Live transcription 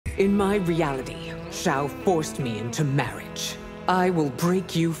In my reality, Shao forced me into marriage. I will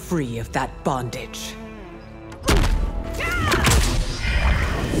break you free of that bondage.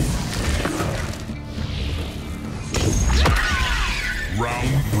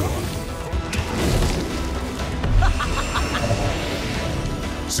 Round one.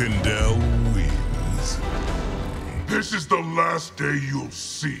 Sindel wins. This is the last day you'll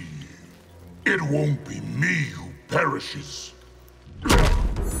see. It won't be me who perishes.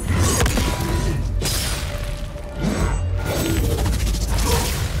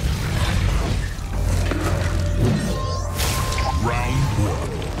 Round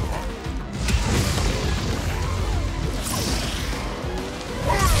one.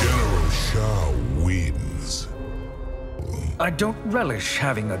 General Shao wins. I don't relish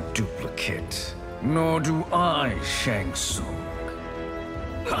having a duplicate. Nor do I, Shang Tsung.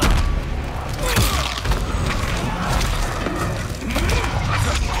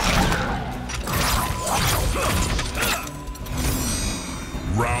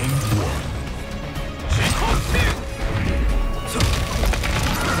 Round one.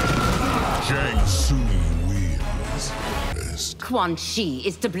 Shang Tsung wins. Best. Quan Chi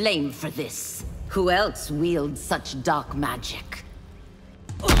is to blame for this. Who else wields such dark magic?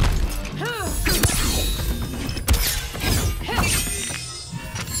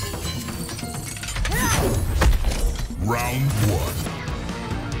 Round one.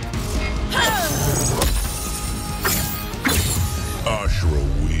 Ashura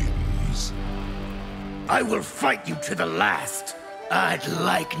wins. I will fight you to the last. I'd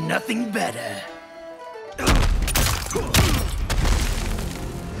like nothing better.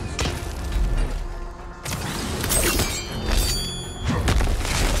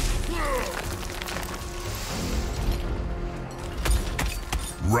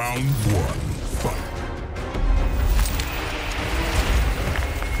 Round one, fight.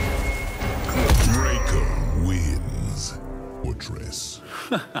 Draco wins. Fortress.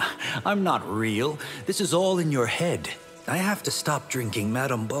 I'm not real. This is all in your head. I have to stop drinking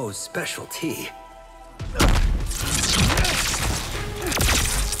Madame Beau's special tea.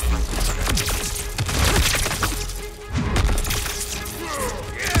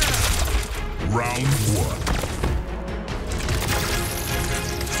 Round one.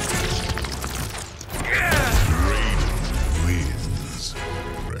 Raiden wins.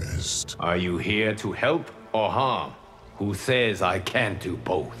 Rest. Are you here to help or harm? Who says I can't do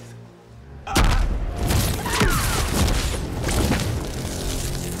both?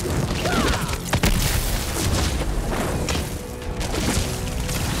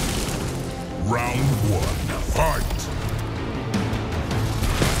 Round one, fight!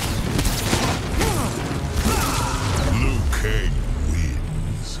 Liu Kang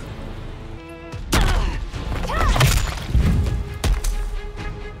wins.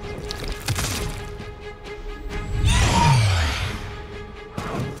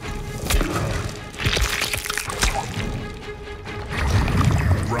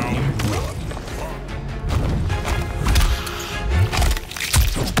 Round one.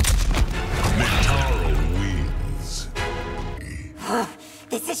 Nitaro wins.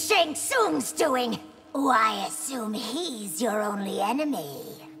 This is Shang Tsung's doing. I assume he's your only enemy.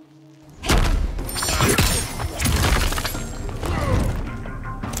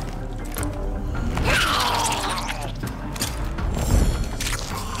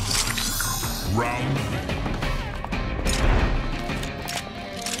 Round.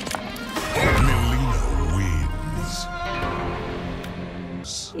 Meloo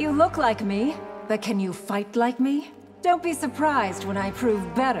wins. You look like me, but can you fight like me? Don't be surprised when I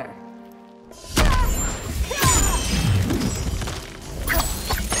prove better.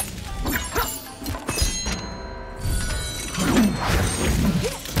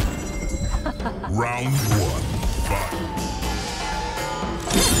 Round one, fight.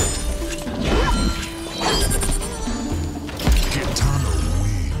 Kitana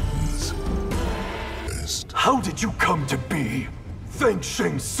wins. Best. How did you come to be? Thanks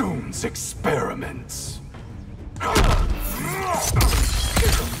Shang Tsung's experiments.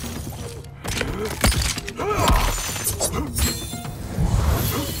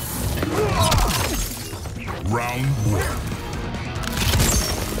 Round one.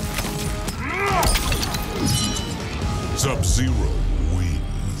 Sub-Zero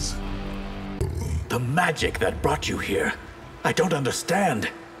wins. The magic that brought you here. I don't understand.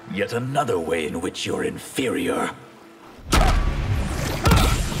 Yet another way in which you're inferior.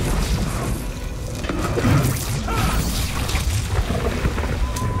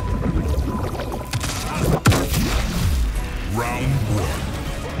 Round one.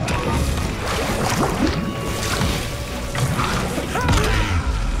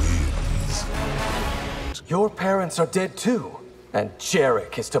 Raiden Your parents are dead too, and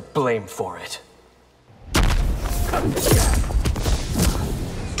Jarek is to blame for it.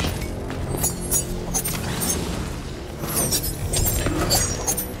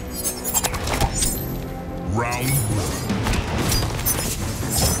 Round 1.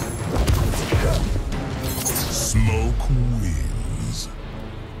 Smoke wins.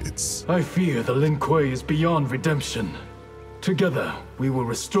 I fear the Lin Kuei is beyond redemption. Together, we will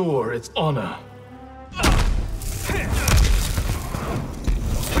restore its honor.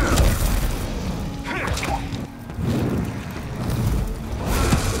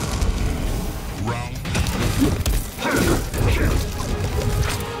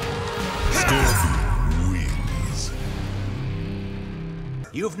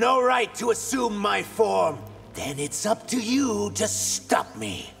 You've no right to assume my form. Then it's up to you to stop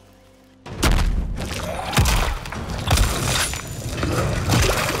me.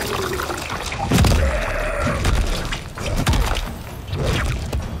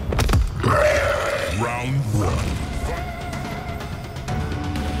 Round 1.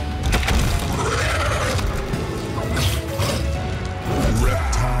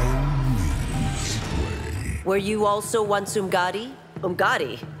 Reptile wins. Were you also once Umgadi?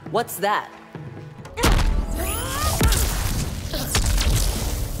 Umgadi? What's that?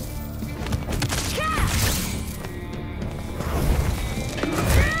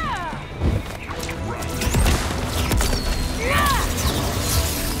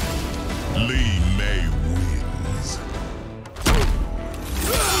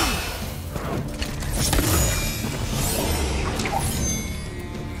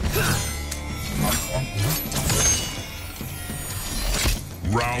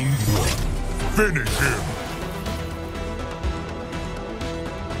 Round 1. Finish him!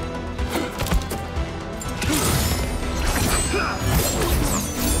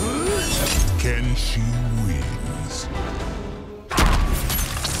 Kenshi wins.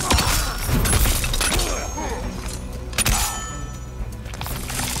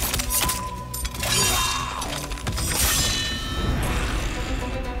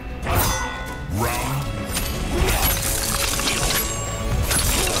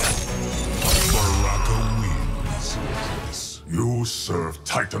 You serve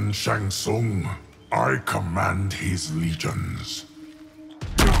Titan Shang Tsung. I command his legions.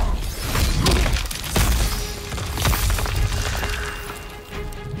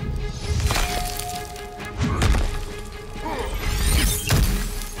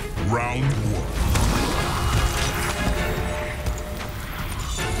 Round 1.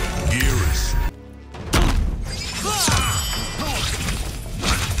 Gears.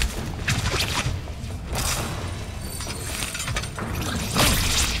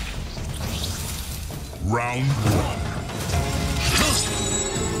 Round 1.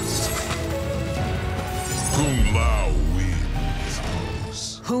 Kung Lao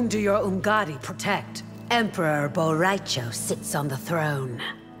wins. Whom do your Umgadi protect? Emperor Boraicho sits on the throne.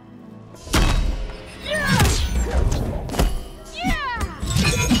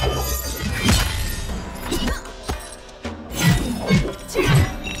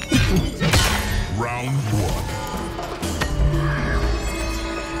 Round 1.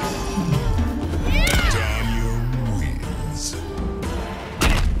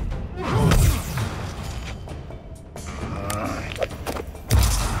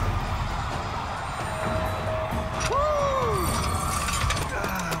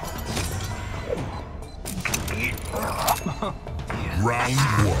 Round 1.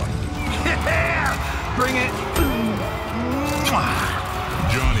 Yeah! Bring it!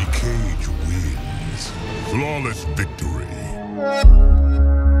 Johnny Cage wins. Flawless victory.